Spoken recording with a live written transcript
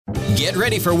Get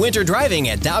ready for winter driving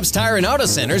at Dobbs Tire and Auto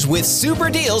Centers with super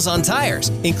deals on tires,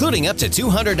 including up to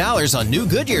 $200 on new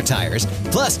Goodyear tires,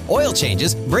 plus oil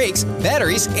changes, brakes,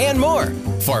 batteries, and more.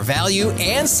 For value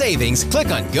and savings, click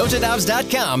on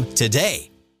gotodobbs.com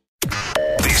today.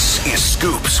 This is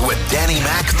Scoops with Danny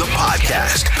Mac, the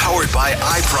podcast, powered by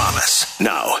I Promise.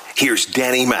 Now, here's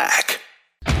Danny Mac.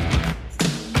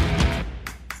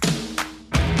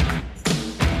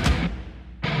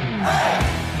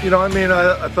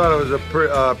 I thought it was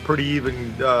a pretty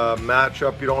even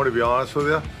matchup, to be honest with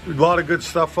you. A lot of good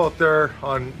stuff out there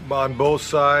on both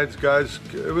sides, guys.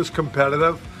 It was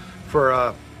competitive for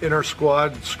a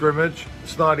inter-squad scrimmage.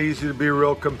 It's not easy to be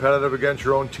real competitive against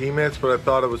your own teammates, but I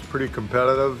thought it was pretty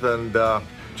competitive and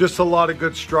just a lot of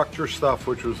good structure stuff,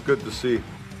 which was good to see.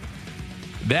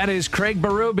 That is Craig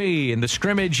Berube in the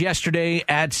scrimmage yesterday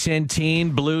at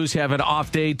Centene. Blues have an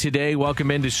off day today.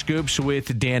 Welcome into Scoops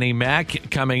with Danny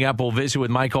Mac. Coming up, we'll visit with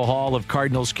Michael Hall of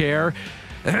Cardinals Care.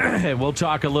 We'll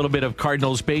talk a little bit of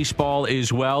Cardinals baseball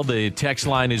as well. The text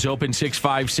line is open,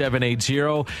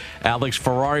 65780. Alex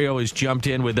Ferrario has jumped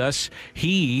in with us.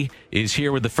 He is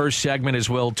here with the first segment as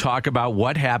we'll talk about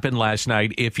what happened last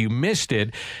night. If you missed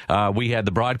it, we had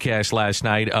the broadcast last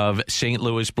night of St.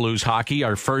 Louis Blues hockey,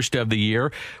 our first of the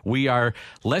year. We are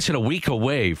less than a week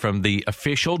away from the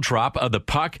official drop of the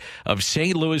puck of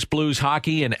St. Louis Blues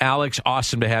hockey. And Alex,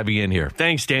 awesome to have you in here.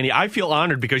 Thanks, Danny. I feel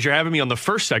honored because you're having me on the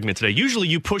first segment today.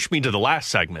 Usually you push me to the last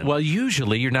segment. Well,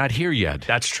 usually you're not here yet.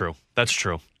 That's true.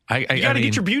 You got to mean,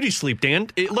 get your beauty sleep, Dan.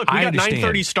 Look, we got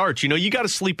 9:30 starts. You got to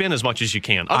sleep in as much as you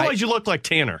can. Otherwise, you look like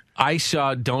Tanner. I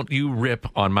saw, don't you rip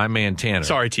on my man Tanner.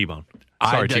 Sorry, T-Bone.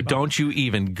 Don't you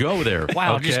even go there.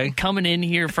 Wow, okay? Just coming in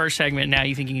here first segment, now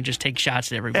you think you can just take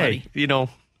shots at everybody. Hey,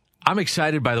 I'm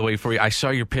excited, by the way, for you. I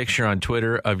saw your picture on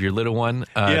Twitter of your little one,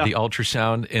 the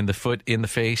ultrasound and the foot in the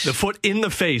face. The foot in the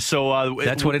face. So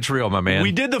that's when it's real, my man.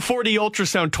 We did the 4D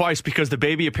ultrasound twice because the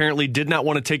baby apparently did not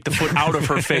want to take the foot out of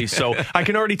her face. So I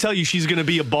can already tell you she's going to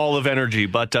be a ball of energy.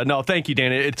 But no, thank you,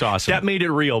 Dan. It's awesome. That made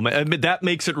it real. That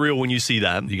makes it real when you see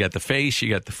that. You got the face, you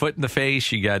got the foot in the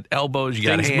face, you got elbows, you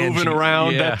Things got hands moving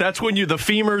around. Yeah. That's when the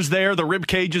femur's there, the rib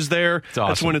cage is there. It's awesome.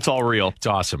 That's when it's all real. It's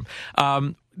awesome.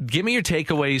 Give me your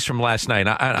takeaways from last night.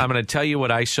 I'm going to tell you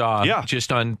what I saw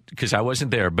just on, because I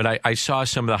wasn't there, but I saw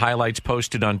some of the highlights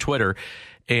posted on Twitter.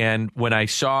 And when I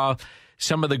saw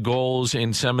some of the goals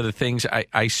and some of the things,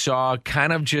 I saw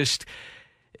kind of just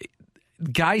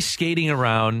guys skating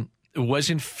around. It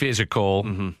wasn't physical.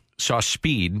 Mm-hmm. Saw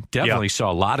speed. Definitely saw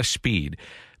a lot of speed.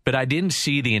 But I didn't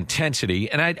see the intensity,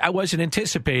 and I wasn't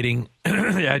anticipating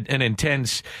an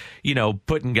intense,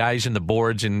 putting guys in the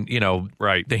boards and,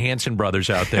 the Hanson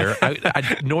brothers out there.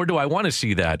 Nor do I want to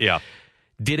see that. Yeah.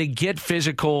 Did it get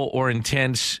physical or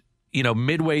intense,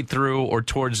 midway through or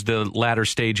towards the latter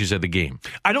stages of the game?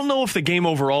 I don't know if the game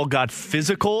overall got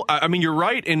physical. I mean, you're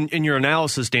right in your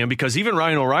analysis, Dan, because even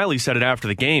Ryan O'Reilly said it after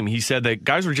the game. He said that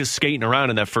guys were just skating around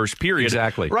in that first period.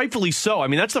 Exactly. Rightfully so. I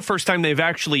mean, that's the first time they've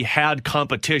actually had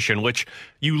competition, which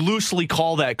you loosely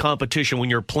call that competition when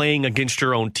you're playing against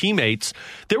your own teammates.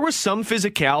 There was some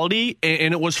physicality,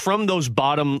 and it was from those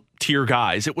bottom tier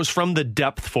guys. It was from the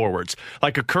depth forwards.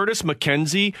 Like a Curtis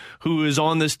McKenzie, who is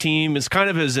on this team, is kind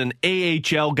of as an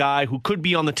AHL guy who could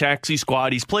be on the taxi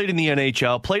squad. He's played in the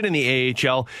NHL, played in the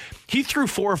AHL. He threw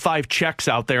 4 or 5 checks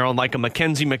out there on like a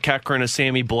Mackenzie McEachran, a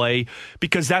Sammy Blais,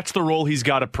 because that's the role he's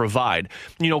got to provide.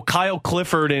 Kyle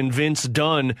Clifford and Vince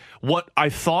Dunn, what I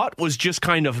thought was just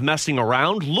kind of messing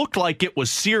around, looked like it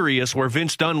was serious, where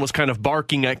Vince Dunn was kind of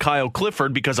barking at Kyle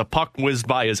Clifford because a puck whizzed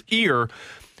by his ear.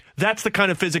 That's the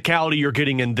kind of physicality you're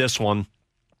getting in this one.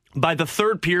 By the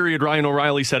third period, Ryan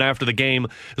O'Reilly said after the game,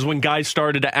 is when guys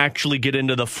started to actually get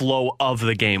into the flow of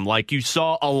the game. Like, you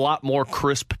saw a lot more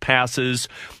crisp passes.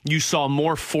 You saw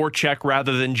more forecheck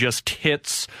rather than just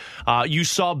hits. You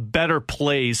saw better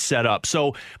plays set up.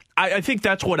 So I think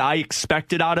that's what I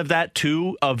expected out of that,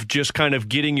 too, of just kind of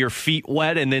getting your feet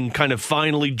wet and then kind of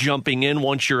finally jumping in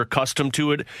once you're accustomed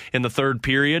to it in the third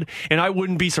period. And I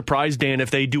wouldn't be surprised, Dan, if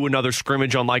they do another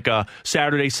scrimmage on like a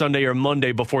Saturday, Sunday, or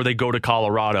Monday before they go to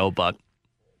Colorado. But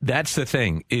that's the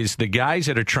thing, is the guys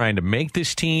that are trying to make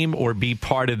this team or be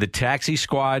part of the taxi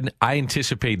squad, I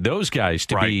anticipate those guys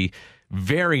to be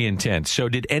Very intense. So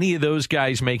did any of those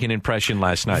guys make an impression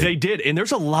last night? They did. And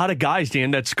there's a lot of guys,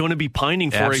 Dan, that's going to be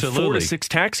pining for Absolutely. a 4 to 6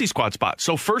 taxi squad spot.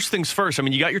 So first things first, I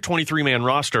mean, you got your 23-man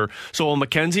roster. So a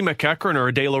Mackenzie McEachern or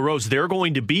a De La Rose, they're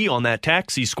going to be on that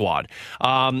taxi squad.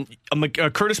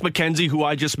 Curtis McKenzie, who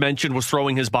I just mentioned, was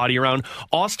throwing his body around.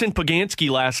 Austin Poganski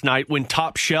last night went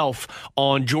top shelf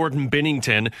on Jordan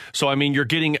Binnington. So, I mean,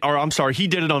 he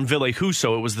did it on Ville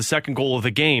Husso. It was the second goal of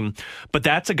the game. But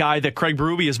that's a guy that Craig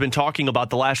Berube has been talking about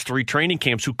the last 3 training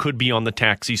camps who could be on the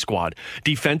taxi squad.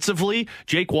 Defensively,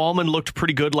 Jake Wallman looked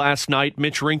pretty good last night.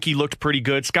 Mitch Rinke looked pretty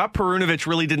good. Scott Perunovich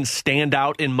really didn't stand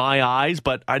out in my eyes,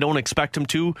 but I don't expect him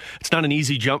to. It's not an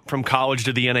easy jump from college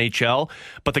to the NHL.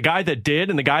 But the guy that did,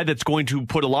 and the guy that's going to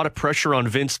put a lot of pressure on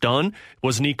Vince Dunn,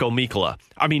 was Niko Mikkola.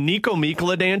 I mean, Niko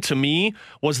Mikkola, Dan, to me,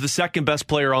 was the second best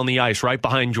player on the ice right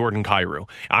behind Jordan Kyrou.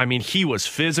 I mean, he was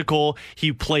physical.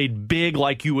 He played big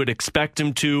like you would expect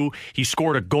him to. He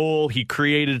scored a goal. He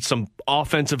created some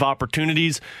offensive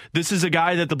opportunities. This is a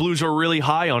guy that the Blues are really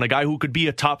high on, a guy who could be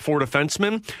a top 4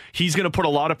 defenseman. He's going to put a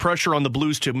lot of pressure on the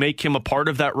Blues to make him a part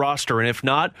of that roster. And if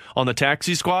not, on the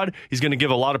taxi squad, he's going to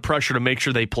give a lot of pressure to make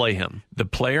sure they play him. The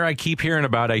player I keep hearing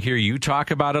about, I hear you talk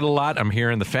about it a lot. I'm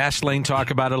hearing the Fast Lane talk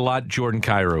about it a lot, Jordan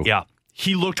Kyrou. Yeah.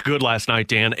 He looked good last night,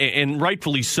 Dan, and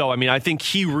rightfully so. I mean, I think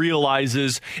he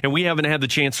realizes, and we haven't had the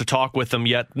chance to talk with him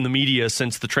yet in the media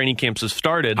since the training camps have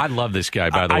started. I love this guy,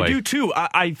 by the way. I do, too.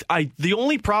 The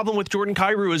only problem with Jordan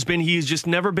Kyrou has been he's just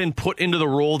never been put into the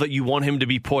role that you want him to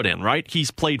be put in, right? He's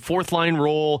played 4th-line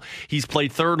role. He's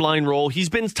played 3rd-line role. He's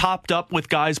been topped up with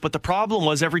guys, but the problem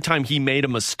was every time he made a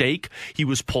mistake, he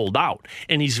was pulled out.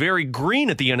 And he's very green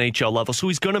at the NHL level, so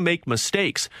he's going to make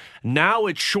mistakes. Now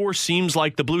it sure seems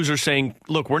like the Blues are saying,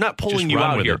 look, we're not pulling you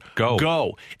out here.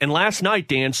 Go. And last night,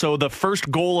 Dan, so the first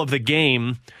goal of the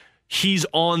game, he's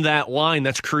on that line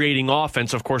that's creating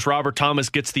offense. Of course, Robert Thomas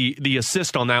gets the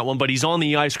assist on that one, but he's on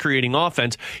the ice creating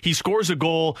offense. He scores a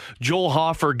goal. Joel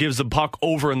Hofer gives the puck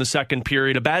over in the second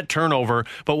period, a bad turnover.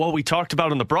 But what we talked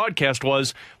about on the broadcast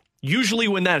was, usually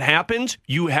when that happens,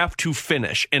 you have to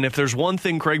finish. And if there's one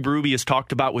thing Craig Berube has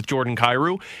talked about with Jordan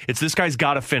Kyrou, it's this guy's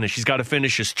got to finish. He's got to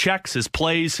finish his checks, his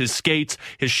plays, his skates,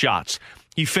 his shots.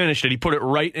 He finished it. He put it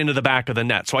right into the back of the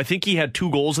net. So I think he had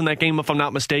 2 goals in that game, if I'm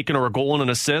not mistaken, or a goal and an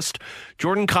assist.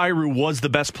 Jordan Kyrou was the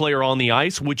best player on the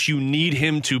ice, which you need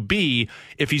him to be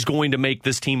if he's going to make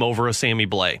this team over a Sammy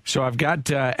Blais. So I've got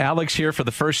Alex here for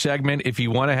the first segment. If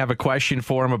you want to have a question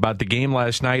for him about the game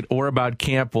last night or about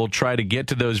camp, we'll try to get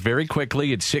to those very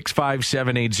quickly. It's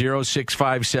 65780,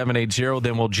 65780.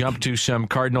 Then we'll jump to some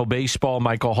Cardinal baseball.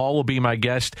 Michael Hall will be my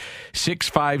guest.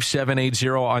 65780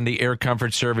 on the Air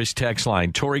Comfort Service text line.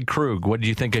 Torrey Krug, what did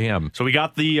you think of him? So we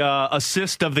got the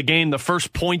assist of the game, the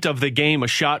first point of the game, a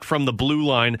shot from the blue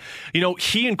line. You know,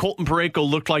 he and Colton Parayko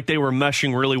looked like they were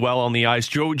meshing really well on the ice.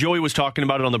 Joey was talking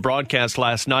about it on the broadcast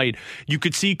last night. You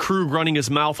could see Krug running his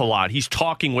mouth a lot. He's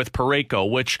talking with Parayko,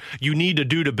 which you need to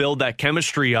do to build that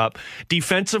chemistry up.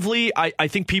 Defensively, I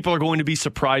think people are going to be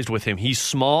surprised with him. He's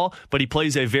small, but he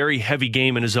plays a very heavy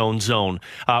game in his own zone.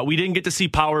 We didn't get to see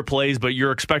power plays, but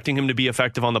you're expecting him to be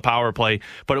effective on the power play.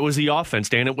 But it was the offense,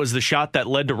 Dan. It was the shot that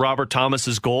led to Robert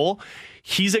Thomas's goal.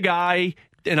 He's a guy,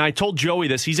 and I told Joey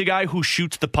this, he's a guy who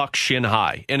shoots the puck shin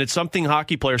high, and it's something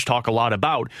hockey players talk a lot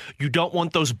about. You don't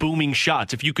want those booming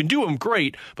shots. If you can do them,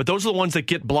 great, but those are the ones that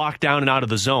get blocked down and out of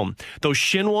the zone. Those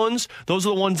shin ones, those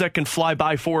are the ones that can fly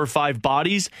by 4 or 5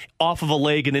 bodies off of a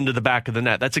leg and into the back of the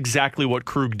net. That's exactly what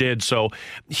Krug did. So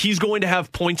he's going to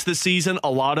have points this season,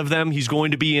 a lot of them. He's going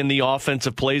to be in the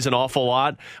offensive plays an awful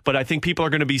lot, but I think people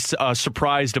are going to be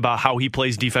surprised about how he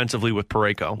plays defensively with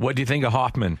Parayko. What do you think of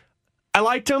Hoffman? I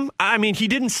liked him. I mean, he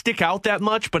didn't stick out that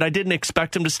much, but I didn't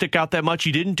expect him to stick out that much.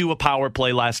 He didn't do a power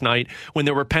play last night. When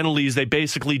there were penalties, they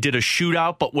basically did a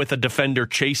shootout, but with a defender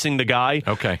chasing the guy.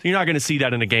 Okay. You're not going to see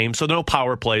that in a game, so no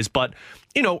power plays. But,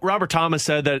 you know, Robert Thomas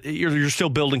said that you're still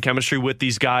building chemistry with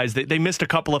these guys. They missed a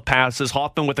couple of passes,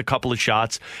 Hoffman with a couple of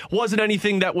shots. Wasn't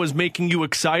anything that was making you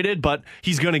excited, but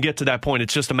he's going to get to that point.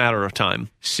 It's just a matter of time.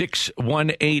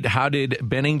 618, how did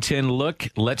Binnington look?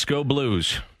 Let's go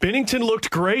Blues. Binnington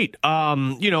looked great.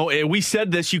 You know, we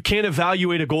said this, you can't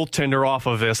evaluate a goaltender off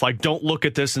of this. Like, don't look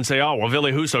at this and say, oh, well, Ville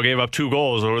Husso gave up 2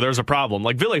 goals or there's a problem.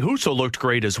 Like, Ville Husso looked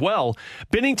great as well.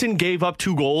 Binnington gave up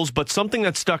 2 goals, but something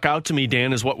that stuck out to me,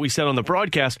 Dan, is what we said on the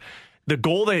broadcast. The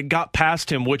goal that got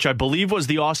past him, which I believe was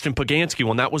the Austin Poganski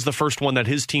one, that was the first one that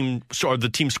his team, or the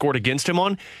team scored against him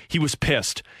on, he was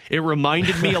pissed. It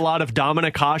reminded me a lot of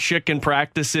Dominik Hasek in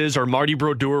practices or Marty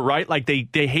Brodeur, right? Like they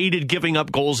hated giving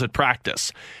up goals at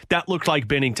practice. That looked like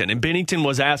Binnington. And Binnington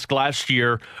was asked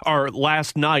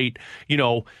last night, you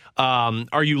know,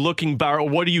 Are you looking,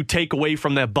 what do you take away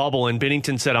from that bubble? And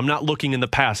Binnington said, I'm not looking in the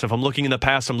past. If I'm looking in the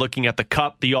past, I'm looking at the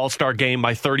Cup, the All-Star game,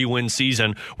 my 30-win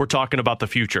season. We're talking about the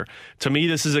future. To me,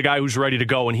 this is a guy who's ready to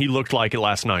go, and he looked like it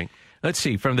last night. Let's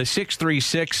see. From the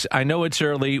 636, I know it's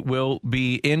early, will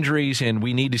be injuries, and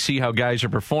we need to see how guys are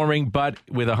performing. But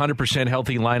with a 100%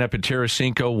 healthy lineup at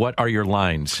Tarasenko, what are your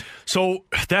lines? So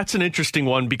that's an interesting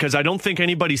one because I don't think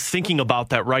anybody's thinking about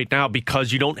that right now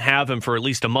because you don't have him for at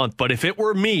least a month. But if it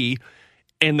were me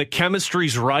and the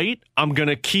chemistry's right, I'm going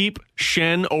to keep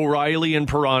Schenn, O'Reilly, and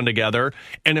Perron together.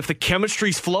 And if the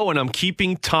chemistry's flowing, I'm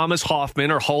keeping Thomas Hoffman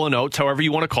or Hull and Oates, however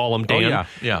you want to call him, Dan. Oh,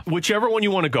 yeah. Whichever one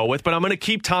you want to go with. But I'm going to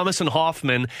keep Thomas and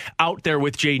Hoffman out there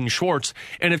with Jaden Schwartz.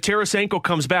 And if Tarasenko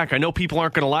comes back, I know people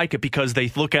aren't going to like it because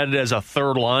they look at it as a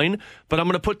third line. But I'm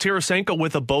going to put Tarasenko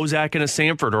with a Bozak and a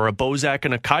Sanford or a Bozak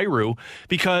and a Kyrou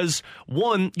because,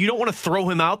 one, you don't want to throw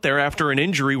him out there after an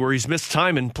injury where he's missed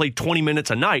time and played 20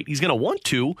 minutes a night. He's going to want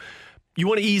to. You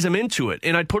want to ease him into it.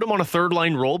 And I'd put him on a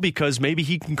third-line role because maybe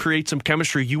he can create some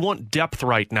chemistry. You want depth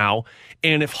right now.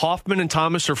 And if Hoffman and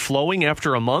Thomas are flowing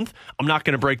after a month, I'm not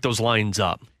going to break those lines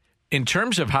up. In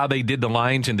terms of how they did the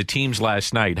lines and the teams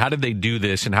last night, how did they do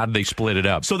this and how did they split it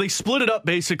up? So they split it up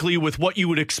basically with what you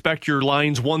would expect your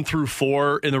lines 1 through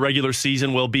 4 in the regular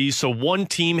season will be. So one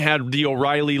team had the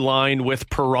O'Reilly line with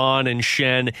Perron and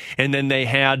Schenn, and then they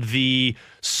had the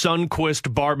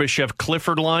Sundqvist, Barbashev,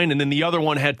 Clifford line, and then the other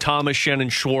one had Thomas, Schenn,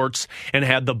 and Schwartz, and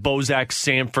had the Bozak,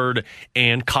 Sanford,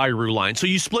 and Kyrou line. So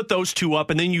you split those two up,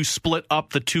 and then you split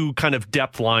up the two kind of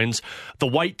depth lines. The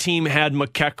white team had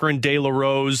McEachran, De La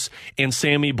Rose, and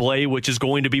Sammy Blais, which is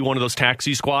going to be one of those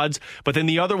taxi squads. But then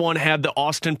the other one had the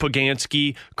Austin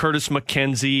Poganski, Curtis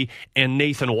McKenzie, and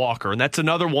Nathan Walker. And that's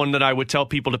another one that I would tell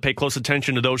people to pay close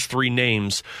attention to those three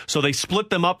names. So they split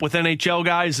them up with NHL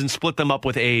guys and split them up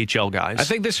with AHL guys.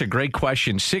 I think this is a great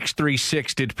question.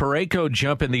 636, did Parayko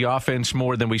jump in the offense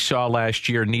more than we saw last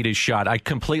year, need his shot? I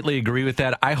completely agree with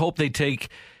that. I hope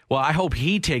I hope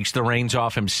he takes the reins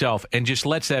off himself and just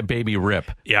lets that baby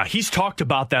rip. Yeah, he's talked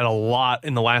about that a lot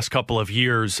in the last couple of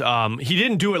years. He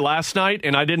didn't do it last night,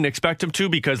 and I didn't expect him to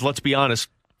because, let's be honest,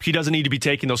 he doesn't need to be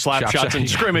taking those slap shots in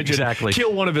scrimmage exactly. and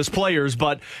kill one of his players.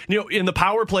 But, in the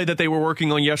power play that they were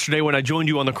working on yesterday when I joined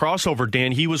you on the crossover,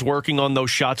 Dan, he was working on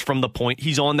those shots from the point.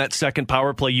 He's on that second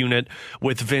power play unit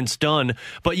with Vince Dunn.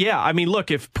 But, yeah, look,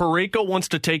 if Parayko wants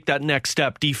to take that next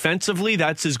step defensively,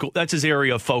 that's his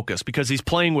area of focus because he's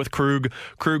playing with Krug.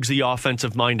 Krug's the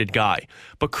offensive-minded guy.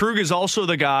 But Krug is also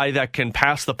the guy that can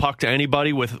pass the puck to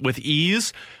anybody with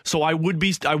ease. So I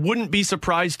wouldn't be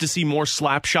surprised to see more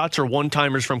slap shots or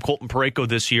one-timers from Colton Parayko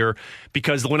this year,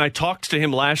 because when I talked to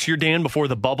him last year, Dan, before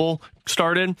the bubble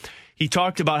started, he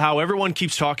talked about how everyone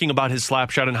keeps talking about his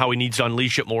slap shot and how he needs to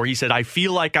unleash it more. He said, I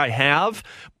feel like I have,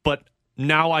 but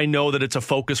now I know that it's a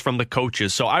focus from the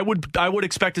coaches. So I would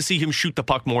expect to see him shoot the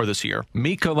puck more this year.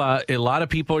 Mikkola, a lot of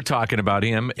people are talking about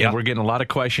him, and we're getting a lot of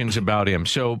questions about him.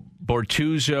 So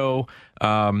Bortuzzo,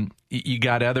 you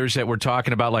got others that we're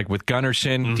talking about, like with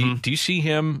Gunnarsson. Mm-hmm. Do you see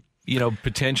him,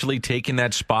 potentially taking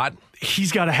that spot?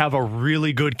 He's got to have a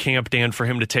really good camp, Dan, for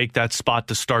him to take that spot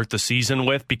to start the season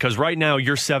with, because right now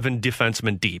you're 7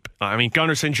 defensemen deep.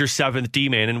 Gunnarsson's your 7th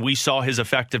D-man, and we saw his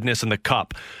effectiveness in the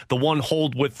Cup. The one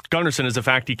hold with Gunnarsson is the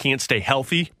fact he can't stay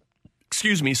healthy.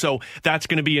 So that's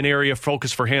going to be an area of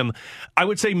focus for him. I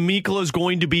would say Mikkola is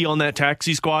going to be on that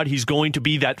taxi squad. He's going to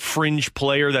be that fringe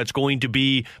player that's going to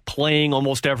be playing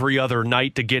almost every other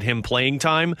night to get him playing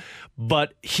time.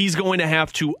 But he's going to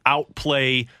have to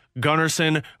outplay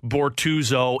Gunnarsson,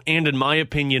 Bortuzzo, and in my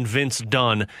opinion, Vince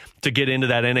Dunn to get into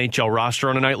that NHL roster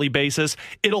on a nightly basis.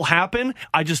 It'll happen.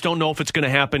 I just don't know if it's going to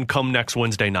happen come next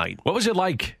Wednesday night. What was it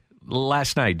like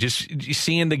last night? Just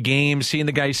seeing the game, seeing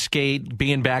the guys skate,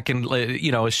 being back in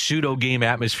a pseudo game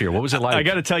atmosphere. What was it like? I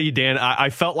got to tell you, Dan,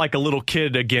 I felt like a little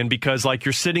kid again because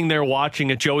you're sitting there watching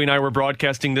it. Joey and I were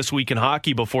broadcasting This Week in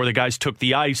Hockey before the guys took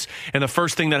the ice, and the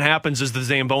first thing that happens is the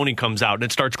Zamboni comes out and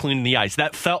it starts cleaning the ice.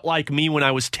 That felt like me when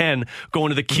I was 10 going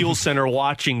to the Kiel Center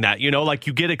watching that. You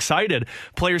get excited.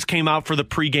 Players came out for the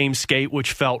pregame skate,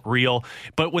 which felt real.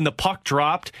 But when the puck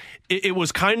dropped, it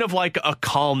was kind of like a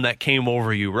calm that came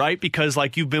over you, right? Because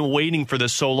you've been waiting for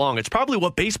this so long. It's probably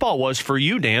what baseball was for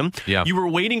you, Dan. Yeah. You were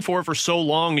waiting for it for so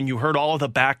long, and you heard all of the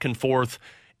back and forth,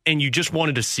 and you just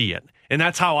wanted to see it. And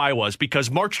that's how I was,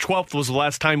 because March 12th was the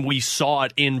last time we saw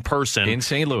it in person. In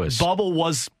St. Louis.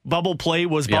 Bubble play. It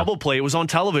was on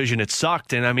television. It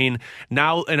sucked. And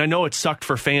now, and I know it sucked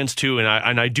for fans too,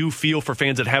 and I do feel for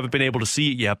fans that haven't been able to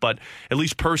see it yet, but at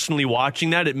least personally watching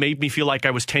that, it made me feel like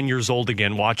I was 10 years old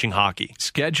again watching hockey.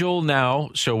 Schedule now,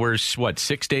 so we're,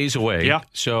 6 days away? Yeah.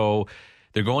 So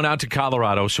They're going out to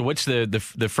Colorado. So what's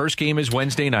the first game is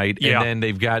Wednesday night, and then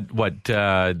they've got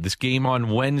this game on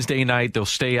Wednesday night. They'll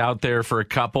stay out there for a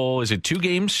couple. Is it 2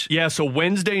 games? Yeah, so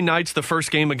Wednesday night's the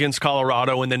first game against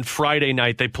Colorado, and then Friday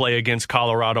night they play against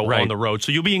Colorado on the road.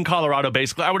 So you'll be in Colorado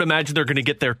basically. I would imagine they're going to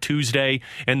get there Tuesday,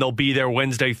 and they'll be there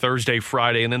Wednesday, Thursday,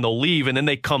 Friday, and then they'll leave, and then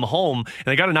they come home, and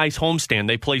they got a nice homestand.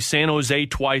 They play San Jose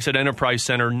twice at Enterprise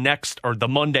Center the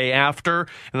Monday after,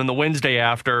 and then the Wednesday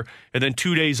after, and then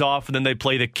 2 days off, and then they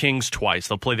play the Kings twice.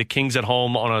 They'll play the Kings at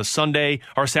home on a Sunday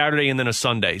or Saturday and then a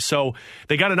Sunday. So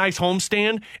they got a nice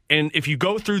homestand, and if you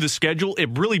go through the schedule,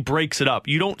 it really breaks it up.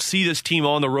 You don't see this team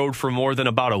on the road for more than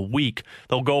about a week.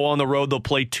 They'll go on the road, they'll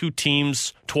play 2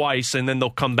 teams twice, and then they'll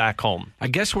come back home. I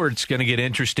guess where it's going to get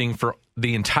interesting for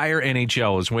the entire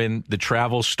NHL is when the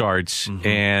travel starts,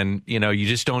 and you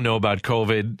just don't know about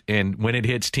COVID and when it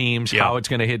hits teams, how it's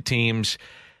going to hit teams.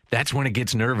 That's when it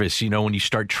gets nervous, when you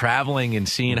start traveling and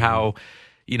seeing how,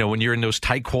 when you're in those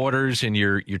tight quarters and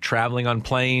you're traveling on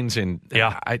planes, and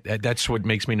that's what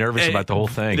makes me nervous about the whole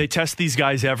thing. They test these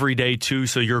guys every day too,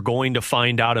 so you're going to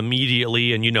find out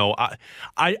immediately. And the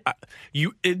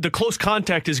close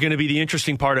contact is going to be the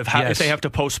interesting part of how if they have to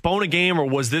postpone a game, or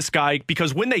was this guy,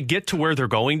 because when they get to where they're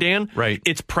going, Dan,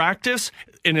 it's practice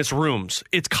in its rooms.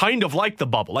 It's kind of like the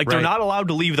bubble. They're not allowed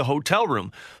to leave the hotel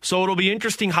room. So it'll be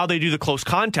interesting how they do the close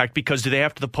contact, because do they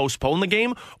have to postpone the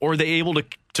game, or are they able to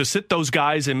sit those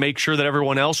guys and make sure that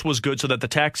everyone else was good so that the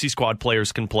taxi squad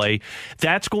players can play?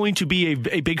 That's going to be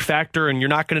a big factor, and you're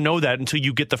not going to know that until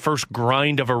you get the first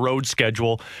grind of a road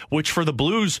schedule, which for the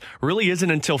Blues really isn't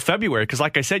until February. Because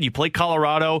like I said, you play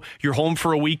Colorado, you're home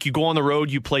for a week, you go on the road,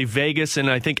 you play Vegas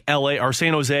and I think LA or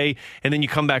San Jose, and then you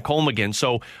come back home again.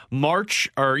 So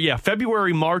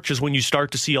February, March is when you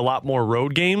start to see a lot more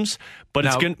road games, but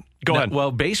it's going to go ahead.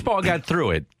 Well, baseball got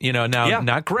through it,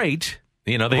 not great.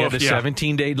 They had the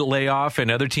 17-day layoff, and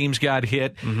other teams got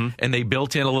hit, and they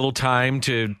built in a little time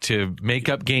to make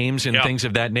up games and things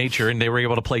of that nature, and they were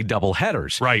able to play double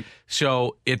headers. Right.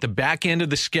 So at the back end of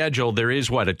the schedule, there is,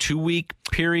 a 2-week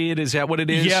period? Is that what it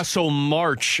is? Yeah, so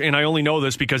March, and I only know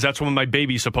this because that's when my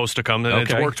baby's supposed to come, and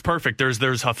it works perfect. There's a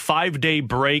 5-day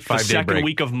break the second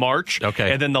week of March,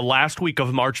 and then the last week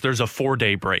of March, there's a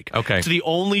 4-day break. Okay. It's the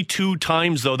only 2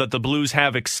 times, though, that the Blues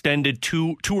have extended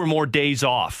two or more days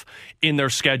off in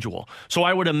their schedule. So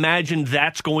I would imagine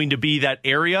that's going to be that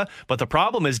area. But the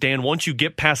problem is, Dan, once you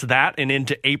get past that and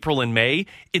into April and May,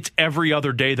 it's every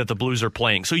other day that the Blues are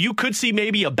playing. So you could see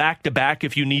maybe a back-to-back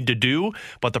if you need to do.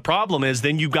 But the problem is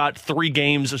then you've got 3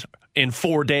 games in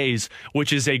 4 days,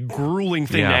 which is a grueling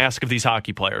thing to ask of these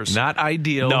hockey players. Not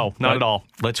ideal. No, not at all.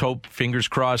 Let's hope, fingers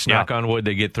crossed, knock on wood,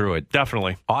 they get through it.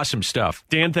 Definitely. Awesome stuff.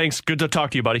 Dan, thanks. Good to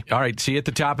talk to you, buddy. All right, see you at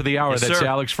the top of the hour. Yes, That's sir.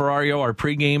 Alex Ferrario, our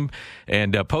pregame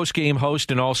and postgame host,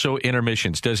 and also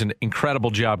intermissions. Does an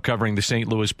incredible job covering the St.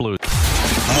 Louis Blues.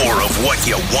 More of what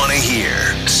you want to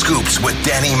hear. Scoops with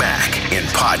Danny Mac in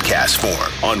podcast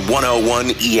form on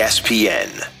 101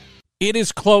 ESPN. It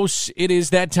is close. It is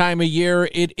that time of year.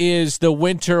 It is the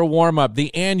winter warm-up,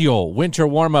 the annual winter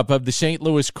warm-up of the St.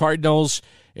 Louis Cardinals.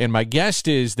 And my guest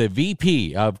is the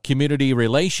VP of Community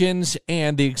Relations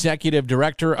and the Executive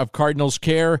Director of Cardinals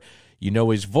Care. You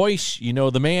know his voice, you know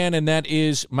the man, and that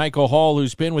is Michael Hall,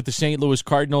 who's been with the St. Louis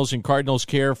Cardinals and Cardinals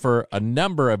Care for a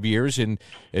number of years. And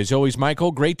as always,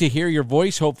 Michael, great to hear your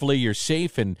voice. Hopefully you're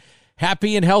safe and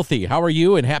happy and healthy. How are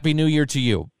you? And Happy New Year to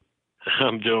you.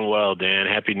 I'm doing well, Dan.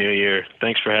 Happy New Year.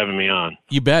 Thanks for having me on.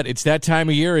 You bet. It's that time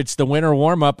of year. It's the winter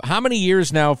warm-up. How many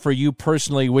years now for you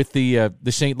personally with the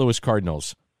St. Louis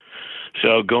Cardinals?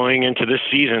 So going into this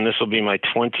season, this will be my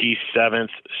 27th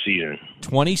season.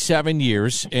 27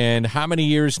 years. And how many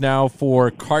years now for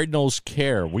Cardinals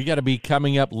Care? We got to be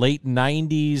coming up late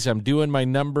 90s. I'm doing my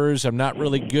numbers. I'm not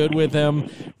really good with them.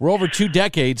 We're over 2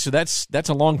 decades, so that's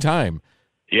a long time.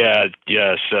 Yeah,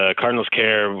 yes. Cardinals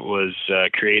Care was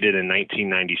created in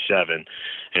 1997.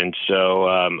 And so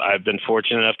I've been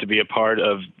fortunate enough to be a part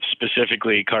of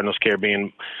specifically Cardinals Care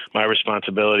being my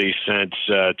responsibility since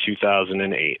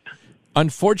 2008.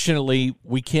 Unfortunately,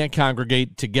 we can't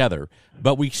congregate together,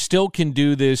 but we still can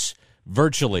do this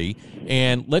virtually.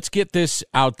 And let's get this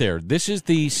out there. This is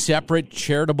the separate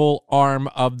charitable arm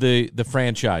of the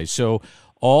franchise. So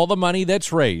all the money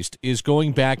that's raised is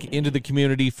going back into the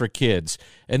community for kids.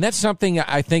 And that's something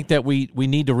I think that we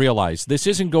need to realize. This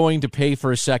isn't going to pay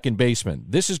for a second baseman.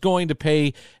 This is going to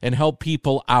pay and help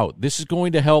people out. This is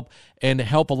going to help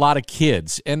a lot of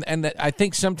kids. And I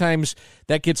think sometimes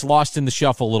that gets lost in the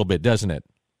shuffle a little bit, doesn't it?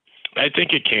 I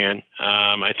think it can.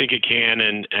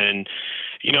 And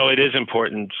you know, it is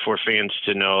important for fans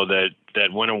to know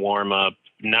that winter warm-up,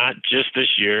 not just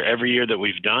this year, every year that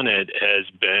we've done it has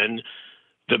been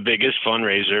the biggest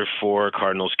fundraiser for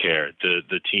Cardinals Care,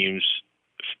 the team's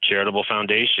charitable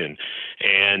foundation.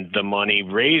 And the money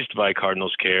raised by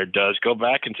Cardinals Care does go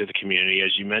back into the community,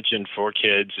 as you mentioned, for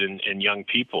kids and young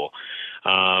people.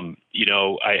 I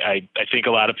think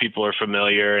a lot of people are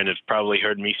familiar and have probably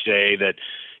heard me say that,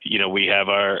 we have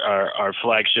our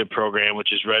flagship program,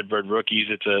 which is Redbird Rookies.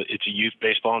 It's a youth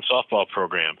baseball and softball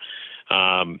program.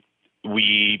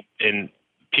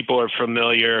 People are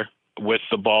familiar with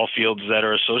the ball fields that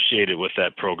are associated with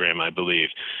that program, I believe.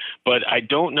 But I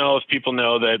don't know if people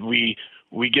know that we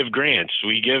give grants.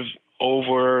 We give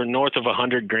over north of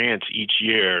 100 grants each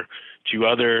year to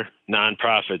other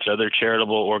nonprofits, other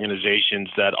charitable organizations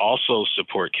that also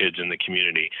support kids in the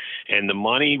community. And the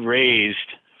money raised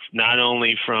not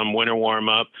only from winter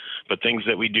warm-up, but things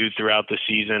that we do throughout the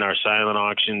season, our silent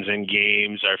auctions and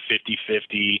games, our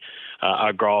 50-50,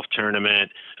 our golf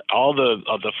tournament, all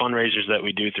of the fundraisers that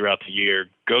we do throughout the year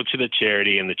go to the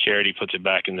charity, and the charity puts it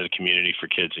back into the community for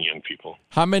kids and young people.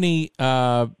 How many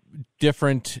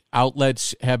different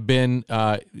outlets have been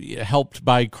helped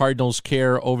by Cardinals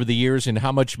Care over the years, and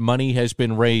how much money has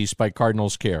been raised by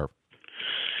Cardinals Care?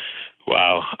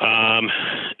 Wow.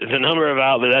 The number of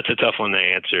outlets, that's a tough one to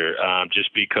answer,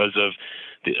 just because of,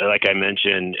 like I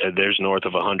mentioned, there's north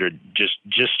of 100,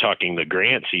 just talking the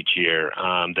grants each year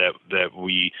that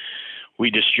we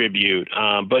distribute.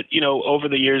 But, over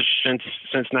the years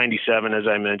since 97, as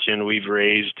I mentioned, we've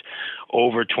raised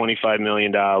over $25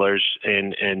 million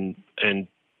and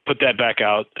put that back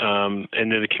out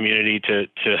into the community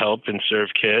to help and serve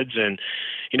kids. And,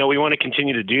 we want to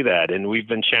continue to do that. And we've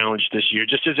been challenged this year,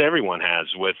 just as everyone has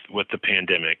with the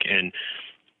pandemic. And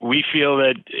we feel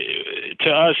that to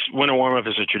us, winter warm-up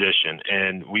is a tradition,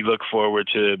 and we look forward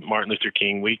to Martin Luther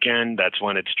King weekend. That's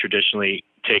when it's traditionally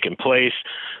taken place,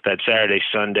 that Saturday,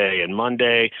 Sunday, and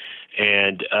Monday.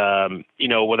 And,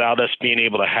 without us being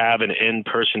able to have an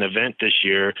in-person event this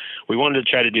year, we wanted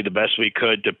to try to do the best we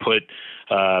could to put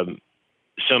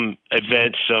some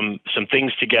events, some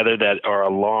things together that are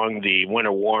along the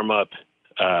winter warm-up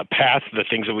path, the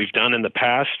things that we've done in the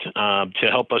past to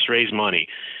help us raise money.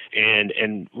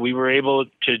 And we were able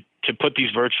to put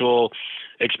these virtual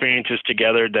experiences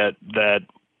together that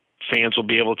fans will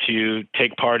be able to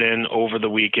take part in over the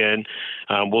weekend.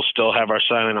 We'll still have our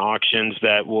silent auctions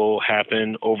that will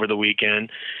happen over the weekend.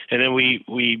 And then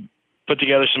we put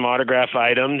together some autograph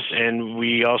items, and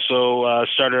we also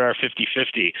started our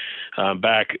 50-50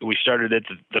 back. We started it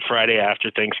the Friday after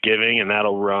Thanksgiving, and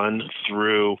that'll run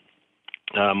through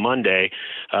Monday.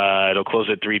 It'll close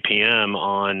at 3 p.m.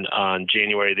 on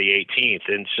January the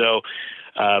 18th. And so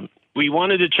we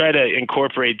wanted to try to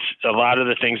incorporate a lot of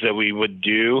the things that we would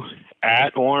do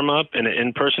at warm-up in an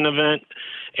in-person event,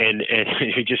 and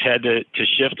we just had to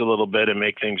shift a little bit and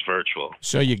make things virtual.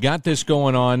 So you got this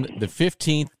going on the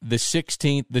 15th, the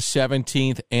 16th, the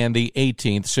 17th, and the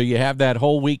 18th. So you have that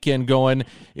whole weekend going.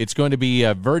 It's going to be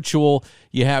virtual.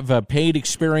 You have paid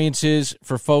experiences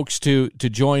for folks to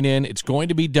join in. It's going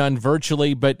to be done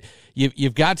virtually, but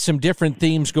you've got some different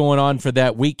themes going on for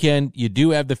that weekend. You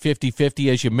do have the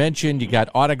 50-50, as you mentioned. You got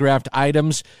autographed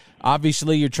items.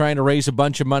 Obviously, you're trying to raise a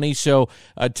bunch of money, so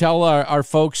tell our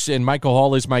folks, and Michael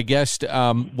Hall is my guest,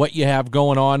 what you have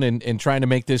going on and trying to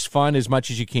make this fun as much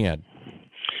as you can.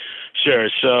 Sure.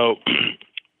 So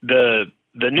the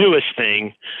newest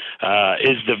thing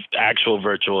is the actual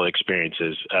virtual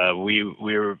experiences. We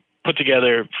were put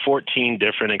together 14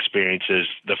 different experiences.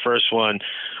 The first one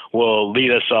will lead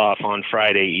us off on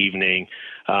Friday evening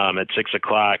at 6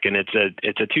 o'clock, and it's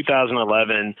a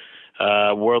 2011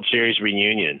 World Series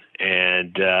reunion.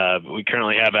 And we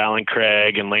currently have Alan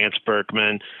Craig and Lance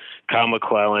Berkman, Kyle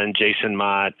McClellan, Jason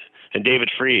Mott, and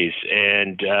David Freese.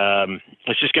 And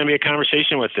it's just going to be a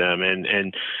conversation with them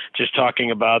and just talking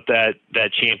about that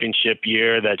championship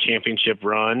year, that championship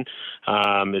run.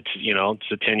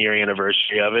 It's a 10-year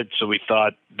anniversary of it. So we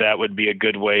thought that would be a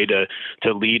good way to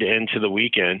lead into the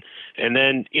weekend. And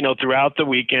then, throughout the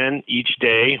weekend, each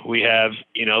day we have,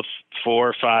 4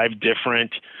 or 5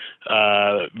 different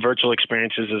virtual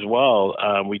experiences as well.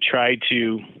 We try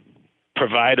to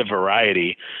provide a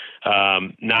variety,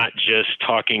 not just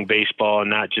talking baseball and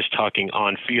not just talking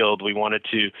on field. We wanted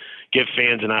to give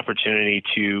fans an opportunity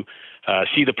to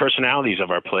see the personalities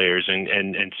of our players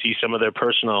and see some of their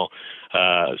personal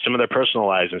personal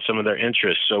lives and some of their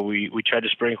interests. So we tried to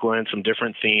sprinkle in some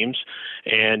different themes,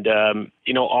 and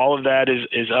all of that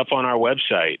is up on our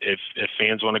website. If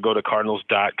fans want to go to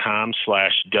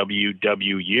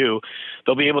cardinals.com/WWU,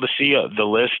 they'll be able to see the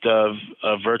list of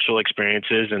virtual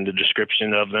experiences and the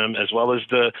description of them, as well as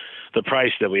the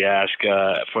price that we ask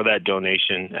for that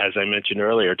donation, as I mentioned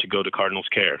earlier, to go to Cardinals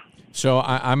Care. So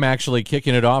I'm actually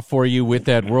kicking it off for you with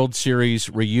that World Series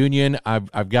reunion.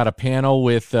 I've got a panel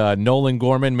with Nolan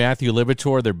Gorman, Matthew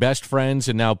Liberatore. They're best friends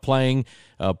and now playing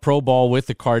pro ball with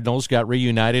the Cardinals, got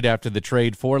reunited after the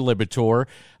trade for Liberatore.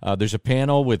 There's a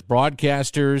panel with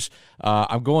broadcasters.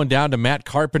 I'm going down to Matt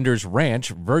Carpenter's ranch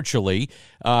virtually.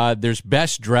 There's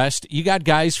Best Dressed. You got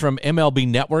guys from MLB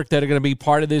Network that are going to be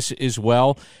part of this as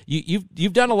well.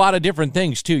 You've done a lot of different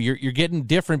things too. You're getting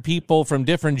different people from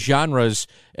different genres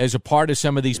as a part of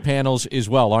some of these panels as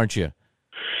well, aren't you?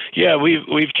 Yeah,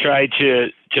 we've tried to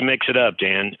mix it up,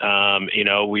 Dan.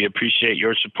 We appreciate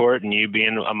your support and you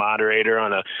being a moderator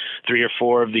on 3 or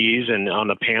 4 of these and on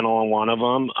the panel on one of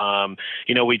them.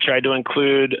 We tried to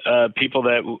include people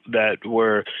that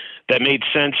made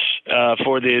sense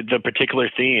for the particular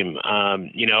theme.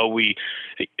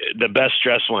 The Best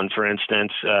Dressed one, for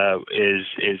instance,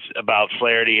 is about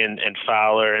Flaherty and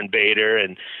Fowler and Bader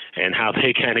and how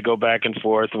they kind of go back and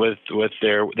forth with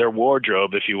their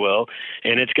wardrobe, if you will.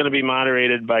 And it's going to be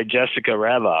moderated by Jessica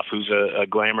Radloff, who's a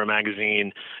Glamour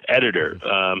magazine editor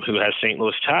who has St.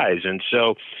 Louis ties. And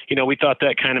so, we thought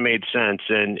that kind of made sense.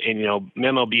 And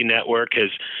MLB Network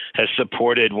has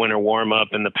supported Winter Warm-Up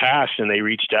in the past, and they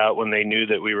reached out when they knew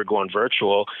that we were going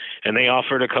virtual, and they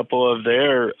offered a couple of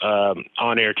their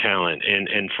on-air talent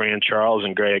and Fran Charles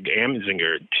and Greg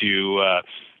Amzinger to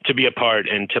be a part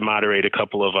and to moderate a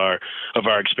couple of our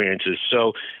experiences.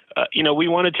 So, we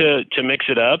wanted to mix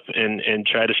it up and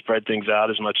try to spread things out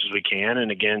as much as we can,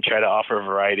 and again, try to offer a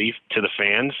variety to the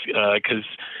fans because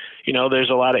there's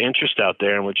a lot of interest out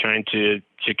there, and we're trying to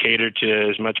cater to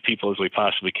as much people as we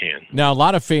possibly can. Now, a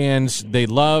lot of fans, they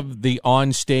love the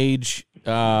on-stage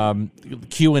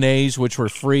Q&As, which were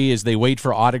free as they wait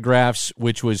for autographs,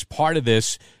 which was part of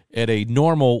this at a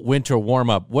normal winter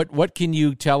warm-up. What can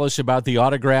you tell us about the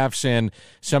autographs and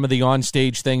some of the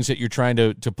on-stage things that you're trying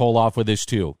to pull off with this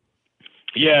too?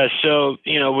 Yeah, so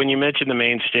when you mentioned the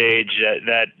main stage,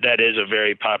 that is a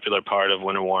very popular part of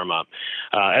winter warm up,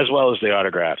 as well as the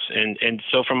autographs. And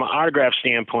so from an autograph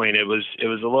standpoint, it was a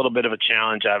little bit of a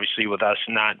challenge, obviously, with us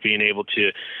not being able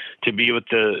to be with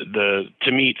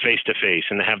to meet face to face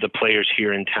and to have the players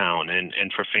here in town,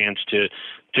 and for fans to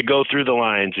go through the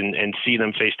lines and see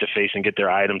them face to face and get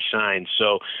their items signed.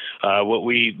 So what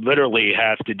we literally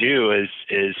have to do is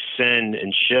send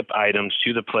and ship items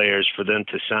to the players for them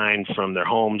to sign from their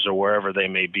homes or wherever they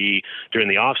may be during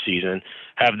the off season,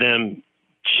 have them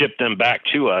ship them back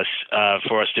to us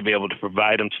for us to be able to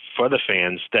provide them for the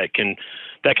fans that can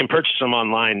purchase them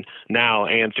online now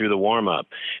and through the warm up.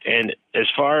 And as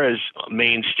far as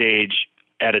main stage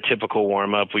at a typical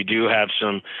warm-up, we do have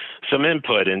some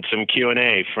input and some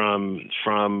Q&A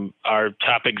from our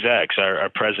top execs, our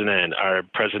president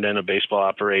of baseball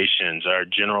operations, our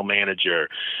general manager.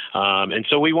 And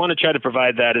so we want to try to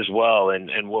provide that as well.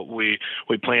 And what we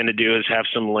plan to do is have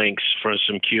some links for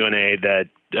some Q&A that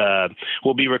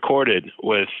will be recorded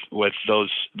with those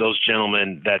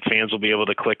gentlemen that fans will be able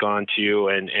to click onto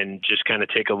and just kind of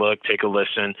take a look, take a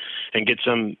listen, and get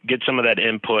some of that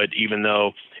input. Even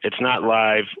though it's not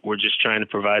live, we're just trying to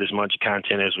provide as much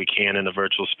content as we can in the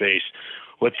virtual space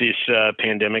with this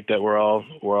pandemic that we're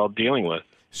all dealing with.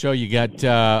 So you got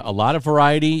a lot of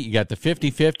variety. You got the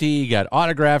 50-50. You got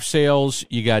autograph sales.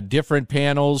 You got different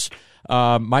panels.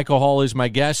 Michael Hall is my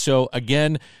guest. So,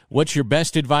 again, what's your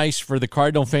best advice for the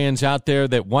Cardinal fans out there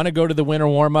that want to go to the winter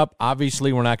warm-up?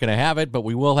 Obviously, we're not going to have it, but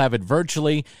we will have it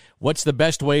virtually. What's the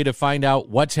best way to find out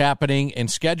what's happening?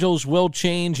 And schedules will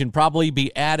change and probably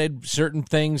be added certain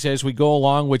things as we go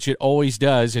along, which it always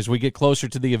does as we get closer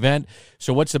to the event.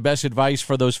 So what's the best advice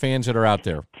for those fans that are out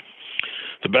there?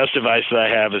 The best advice that I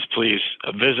have is please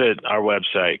visit our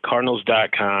website,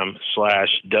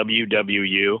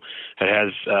 cardinals.com/WWU. It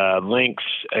has links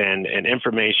and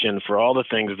information for all the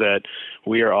things that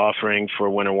we are offering for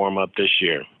winter warm-up this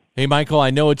year. Hey, Michael,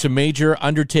 I know it's a major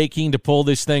undertaking to pull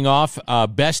this thing off.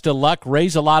 Best of luck.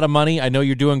 Raise a lot of money. I know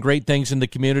you're doing great things in the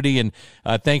community, and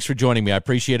thanks for joining me. I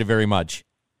appreciate it very much.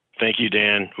 Thank you,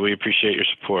 Dan. We appreciate your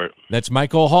support. That's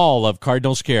Michael Hall of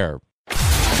Cardinals Care.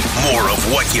 More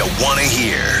of what you want to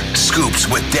hear. Scoops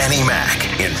with Danny Mac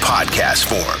in podcast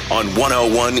form on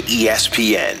 101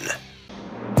 ESPN.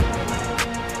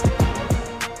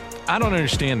 I don't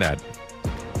understand that.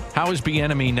 How is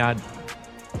Bieniemy not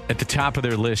at the top of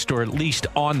their list or at least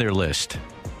on their list?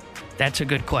 That's a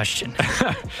good question.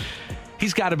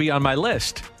 He's got to be on my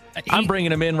list. I'm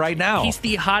bringing him in right now. He's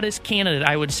the hottest candidate,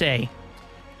 I would say,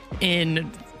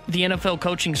 in the NFL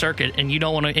coaching circuit, and you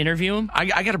don't want to interview him?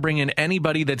 I got to bring in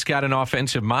anybody that's got an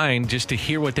offensive mind just to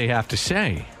hear what they have to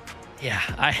say. Yeah,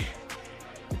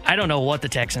 I don't know what the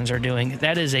Texans are doing.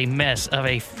 That is a mess of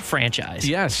a franchise.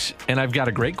 Yes, and I've got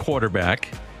a great quarterback.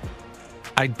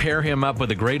 I'd pair him up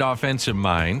with a great offensive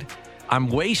mind. I'm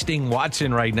wasting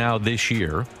Watson right now this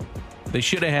year. They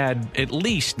should have had at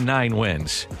least 9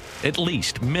 wins. At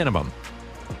least, minimum.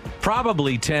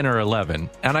 Probably 10 or 11.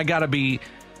 And I got to be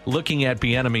looking at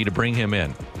Bieniemy to bring him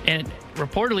in. And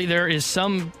reportedly there is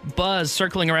some buzz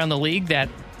circling around the league that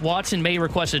Watson may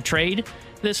request a trade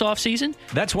this offseason.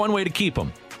 That's one way to keep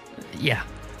him. Yeah.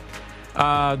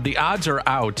 The odds are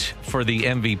out for the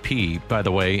MVP, by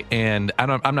the way, and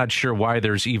I'm not sure why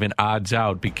there's even odds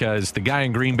out because the guy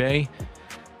in Green Bay,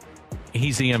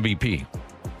 he's the MVP.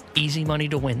 Easy money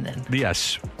to win then.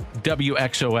 Yes.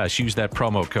 WXOS. Use that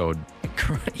promo code.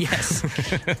 Yes.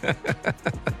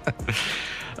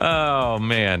 Oh,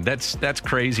 man. That's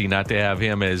crazy not to have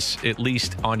him as at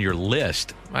least on your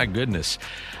list. My goodness.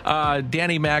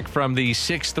 Danny Mac from the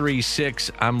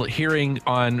 636. I'm hearing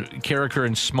on Carricker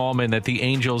and Smallman that the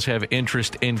Angels have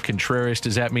interest in Contreras.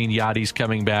 Does that mean Yadi's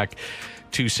coming back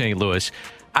to St. Louis?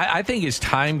 I think as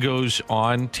time goes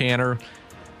on, Tanner,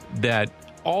 that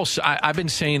also, I've been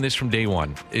saying this from day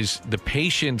one, is the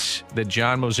patience that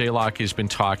John Mozeliak has been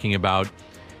talking about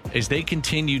as they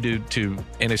continue to,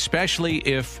 and especially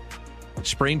if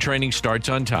spring training starts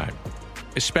on time,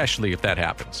 especially if that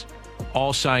happens,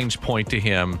 all signs point to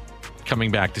him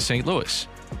coming back to St. Louis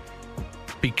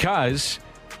because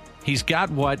he's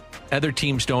got what other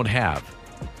teams don't have,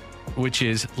 which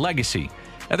is legacy.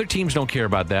 Other teams don't care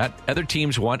about that. Other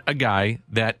teams want a guy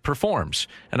that performs.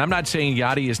 And I'm not saying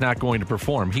Yadi is not going to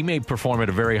perform. He may perform at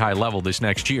a very high level this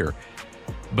next year.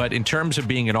 But in terms of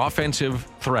being an offensive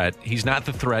threat, he's not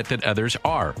the threat that others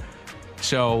are.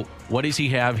 So what does he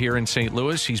have here in St.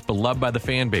 Louis? He's beloved by the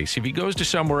fan base. If he goes to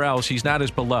somewhere else, he's not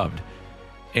as beloved.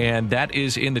 And that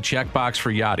is in the checkbox for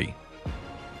Yadi.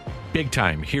 Big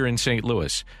time here in St.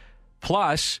 Louis.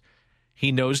 Plus,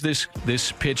 he knows this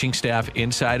pitching staff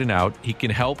inside and out. He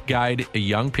can help guide a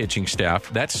young pitching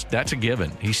staff. That's a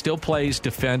given. He still plays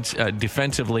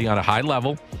defensively on a high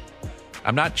level.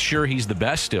 I'm not sure he's the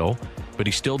best still, but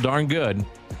he's still darn good.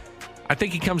 I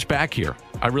think he comes back here.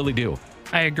 I really do.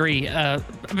 I agree. I've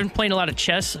been playing a lot of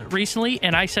chess recently,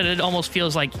 and I said it almost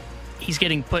feels like he's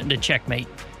getting put into checkmate.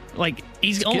 Like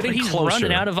he's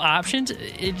running out of options.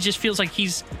 It just feels like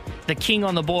he's the king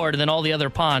on the board, and then all the other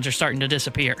pawns are starting to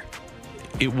disappear.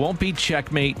 It won't be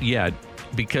checkmate yet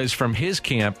because from his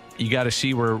camp, you got to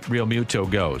see where Real Muto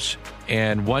goes.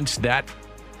 And once that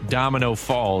domino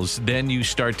falls, then you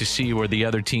start to see where the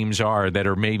other teams are that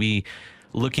are maybe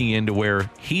looking into where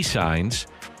he signs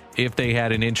if they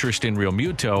had an interest in Real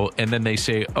Muto. And then they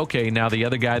say, okay, now the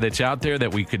other guy that's out there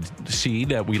that we could see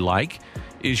that we like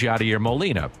is Yadier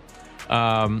Molina.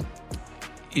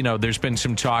 There's been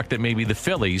some talk that maybe the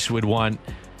Phillies would want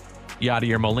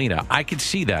Yadier Molina. I could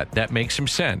see that. That makes some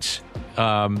sense.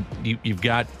 You've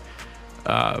got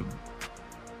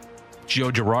Joe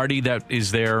Girardi that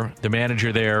is there, the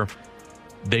manager there.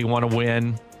 They want to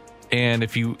win. And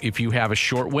if you have a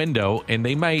short window, and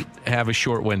they might have a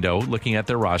short window looking at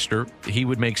their roster, he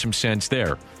would make some sense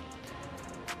there.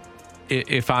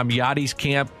 If I'm Yadi's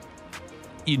camp,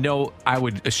 I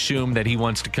would assume that he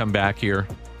wants to come back here.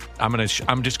 I'm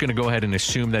just going to go ahead and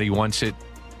assume that he wants it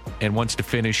and wants to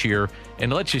finish here.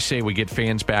 And let's just say we get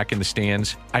fans back in the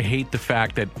stands. I hate the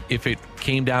fact that if it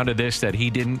came down to this, that he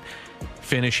didn't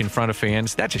finish in front of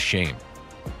fans. That's a shame.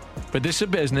 But this is a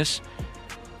business.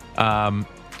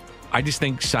 I just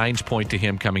think signs point to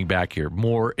him coming back here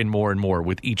more and more and more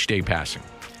with each day passing.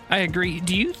 I agree.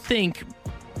 Do you think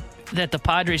that the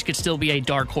Padres could still be a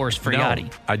dark horse for Yadi? No,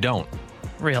 I don't.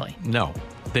 Really? No.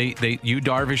 Yu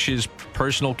Darvish's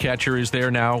personal catcher is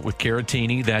there now with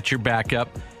Caratini. That's your backup.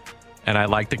 And I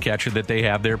like the catcher that they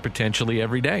have there potentially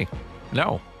every day.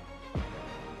 No.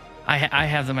 I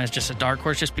have them as just a dark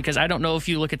horse just because I don't know if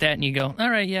you look at that and you go, all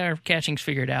right, yeah, our catching's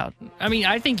figured out. I mean,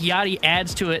 I think Yadi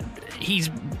adds to it.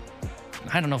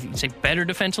 I don't know if you can say better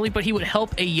defensively, but he would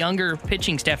help a younger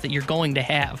pitching staff that you're going to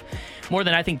have more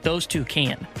than I think those two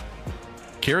can.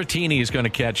 Caratini is going to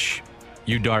catch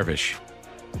Yu Darvish.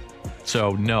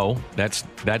 So, no, that's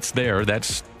there.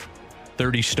 That's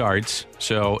 30 starts.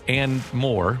 So, and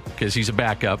more because he's a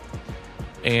backup.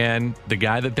 And the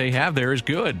guy that they have there is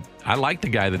good. I like the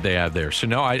guy that they have there. So,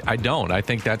 no, I don't. I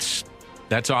think that's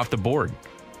off the board.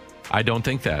 I don't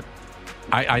think that.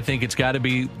 I think it's got to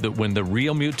be when the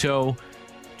real Muto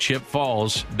chip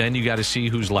falls, then you got to see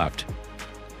who's left.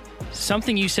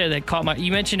 Something you said that caught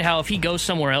you mentioned how if he goes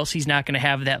somewhere else, he's not going to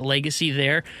have that legacy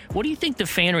there. What do you think the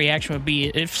fan reaction would be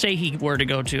if, say, he were to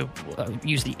go to,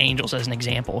 use the Angels as an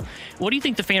example? What do you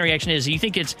think the fan reaction is? Do you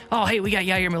think it's, oh, hey, we got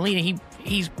Yadier Molina,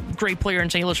 he's a great player in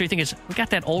St. Louis? Or do you think it's, we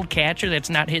got that old catcher that's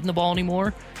not hitting the ball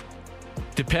anymore?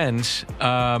 Depends.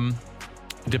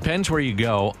 Depends where you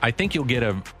go. I think you'll get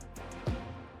a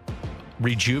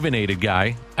rejuvenated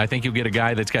guy. I think you'll get a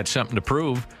guy that's got something to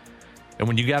prove. And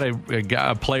when you got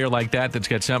a player like that that's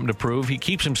got something to prove, he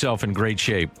keeps himself in great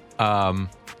shape.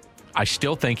 I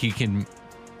still think he can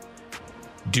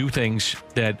do things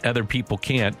that other people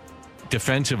can't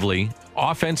defensively.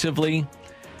 Offensively,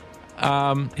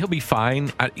 he'll be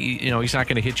fine. He's not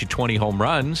going to hit you 20 home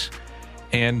runs.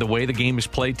 And the way the game is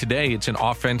played today, it's an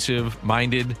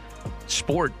offensive-minded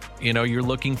sport. You're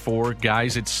looking for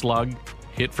guys that slug,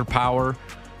 hit for power.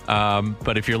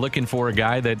 But if you're looking for a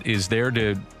guy that is there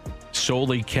to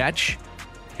solely catch,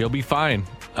 he'll be fine.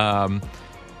 There'll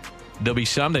be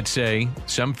some that say,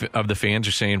 some of the fans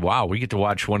are saying, wow, we get to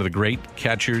watch one of the great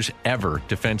catchers ever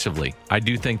defensively. I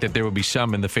do think that there will be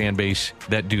some in the fan base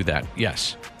that do that.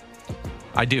 Yes,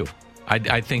 I do.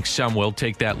 I think some will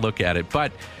take that look at it.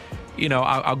 But,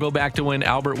 I'll go back to when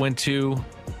Albert went to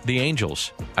the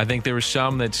Angels. I think there were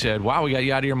some that said, wow, we got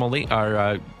Yadier Molina,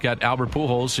 or got Albert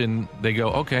Pujols, and they go,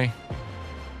 okay,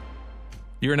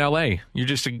 you're in L.A. You're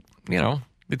just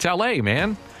it's L.A.,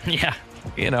 man. Yeah.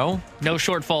 No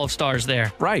shortfall of stars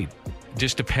there. Right.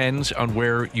 Just depends on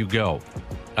where you go.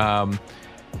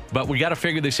 But we got to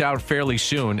figure this out fairly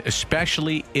soon,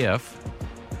 especially if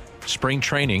spring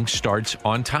training starts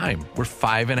on time. We're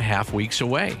 5.5 weeks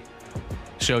away.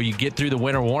 So you get through the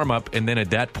winter warm-up, and then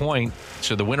at that point,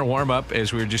 so the winter warm-up,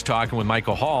 as we were just talking with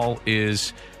Michael Hall,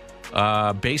 is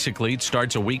basically it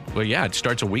starts a week. Well, yeah, it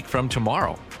starts a week from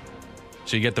tomorrow.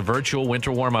 So you get the virtual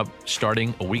winter warm-up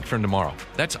starting a week from tomorrow.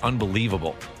 That's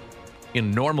unbelievable.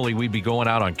 Normally we'd be going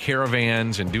out on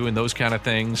caravans and doing those kind of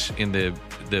things in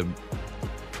the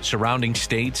surrounding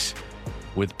states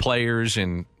with players,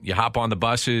 and you hop on the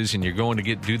buses and you're going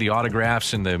to do the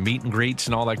autographs and the meet and greets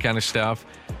and all that kind of stuff.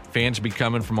 Fans be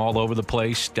coming from all over the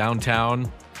place downtown.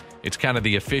 It's kind of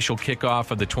the official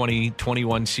kickoff of the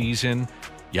 2021 season.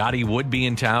 Yachty would be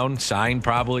in town, signed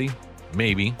probably,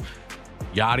 maybe.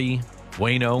 Yachty,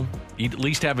 Waino, you'd at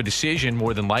least have a decision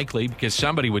more than likely because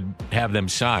somebody would have them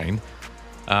signed.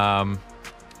 And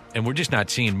we're just not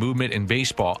seeing movement in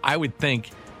baseball. I would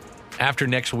think after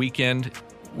next weekend,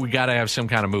 we got to have some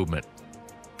kind of movement.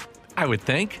 I would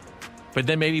think. But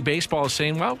then maybe baseball is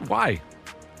saying, well, why?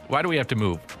 Why do we have to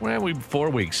move? Well, we're 4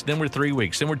 weeks, then we're 3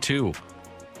 weeks, then we're 2.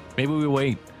 Maybe we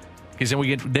wait. Because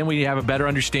then we have a better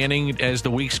understanding as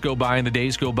the weeks go by and the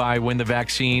days go by when the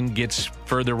vaccine gets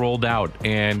further rolled out.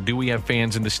 And do we have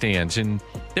fans in the stands? And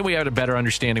then we have a better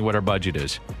understanding what our budget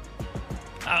is.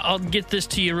 I'll get this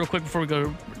to you real quick before we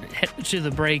go to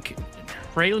the break.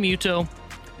 Ray Lamuto.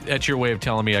 That's your way of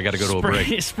telling me I got to go to a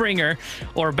break. Springer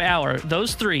or Bauer,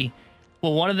 those three,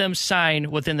 will one of them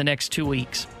sign within the next 2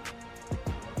 weeks?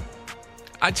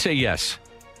 I'd say yes.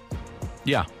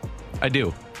 Yeah, I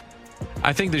do.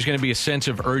 I think there's going to be a sense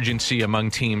of urgency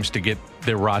among teams to get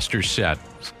their rosters set.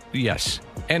 Yes.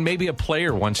 And maybe a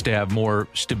player wants to have more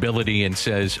stability and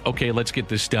says, okay, let's get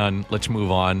this done. Let's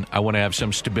move on. I want to have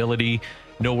some stability,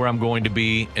 know where I'm going to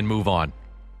be, and move on.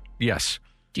 Yes.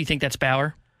 Do you think that's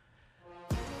Bauer?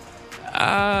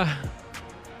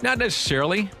 Not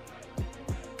necessarily.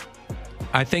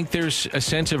 I think there's a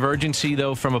sense of urgency,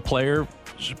 though, from a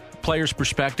player's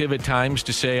perspective at times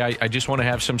to say, I just want to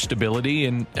have some stability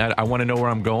and I want to know where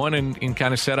I'm going and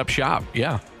kind of set up shop.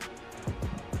 Yeah.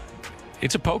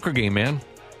 It's a poker game, man.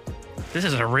 This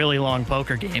is a really long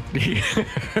poker game.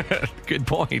 Good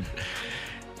point.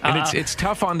 And it's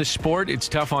tough on the sport, it's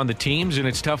tough on the teams, and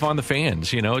it's tough on the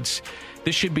fans.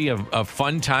 This should be a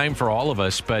fun time for all of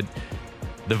us, but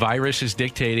the virus is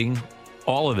dictating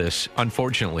all of this,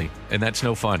 unfortunately, and that's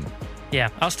no fun. Yeah,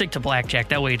 I'll stick to blackjack.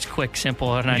 That way it's quick,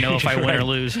 simple, and I know if I win or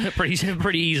lose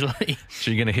pretty easily.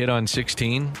 So you're going to hit on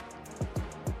 16?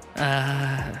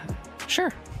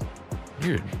 Sure.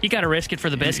 You got to risk it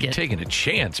for the biscuit. You're taking a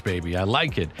chance, baby. I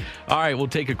like it. All right, we'll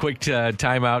take a quick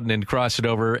timeout and then cross it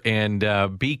over, and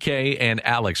BK and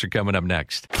Alex are coming up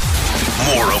next.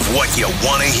 More of what you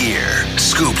want to hear.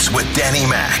 Scoops with Danny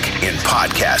Mac in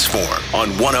podcast form on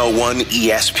 101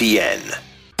 ESPN.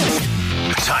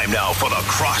 Time now for the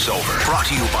crossover. Brought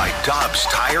to you by Dobbs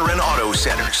Tire and Auto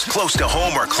Centers. Close to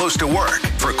home or close to work.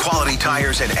 For quality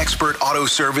tires and expert auto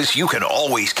service, you can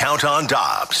always count on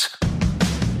Dobbs.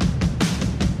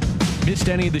 missed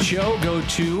any of the show, go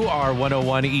to our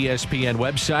 101 ESPN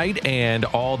website and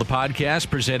all the podcasts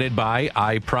presented by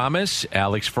I Promise.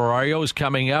 Alex Ferrario is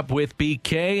coming up with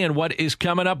BK, and what is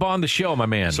coming up on the show, my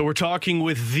man? So we're talking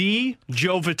with the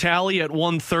Joe Vitale at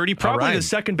 1:30, probably the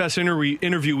second best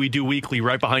interview we do weekly,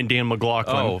 right behind Dan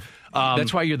McLaughlin.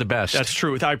 That's why you're the best. That's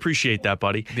true. I appreciate that,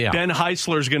 buddy. Yeah. Ben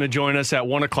Heisler is going to join us at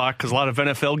 1 o'clock because a lot of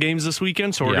NFL games this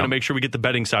weekend, so we're going to make sure we get the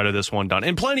betting side of this one done.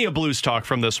 And plenty of Blues talk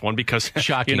from this one because,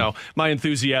 shocking. My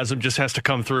enthusiasm just has to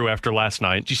come through after last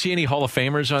night. Did you see any Hall of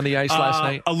Famers on the ice last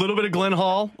night? A little bit of Glenn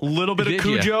Hall, a little bit of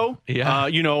Cujo. Yeah.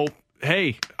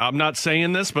 Hey, I'm not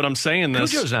saying this, but I'm saying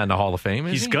this. Cujo's not in the Hall of Fame,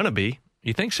 is he? He's going to be.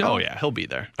 You think so? Oh, yeah, he'll be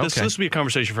there. Okay. This will be a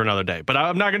conversation for another day. But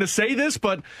I'm not going to say this,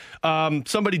 but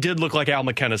somebody did look like Al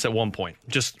McInnes at one point.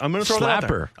 I'm going to throw that out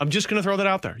there. I'm just going to throw that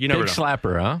out there. You never know. Big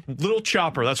slapper, huh? Little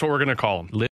Chopper. That's what we're going to call him.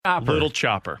 Little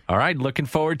Chopper. All right, looking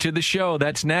forward to the show.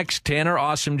 That's next. Tanner,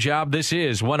 awesome job. This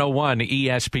is 101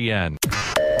 ESPN.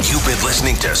 You've been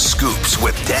listening to Scoops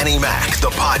with Danny Mac, the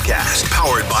podcast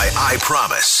powered by I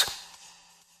Promise.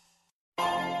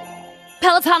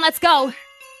 Peloton, let's go.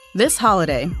 This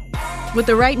holiday, with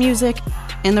the right music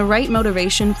and the right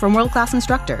motivation from world-class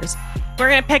instructors, We're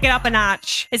going to pick it up a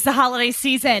notch. It's the holiday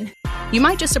season. you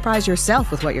might just surprise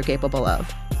yourself with what you're capable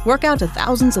of. Work out to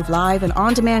thousands of live and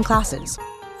on-demand classes,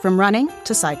 from running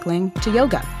to cycling to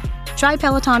yoga. Try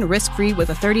Peloton risk-free with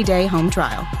a 30-day home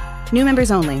trial. New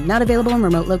members only, not available in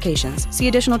remote locations. See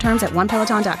additional terms at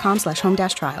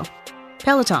onepeloton.com/home-trial.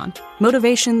 Peloton,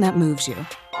 motivation that moves you.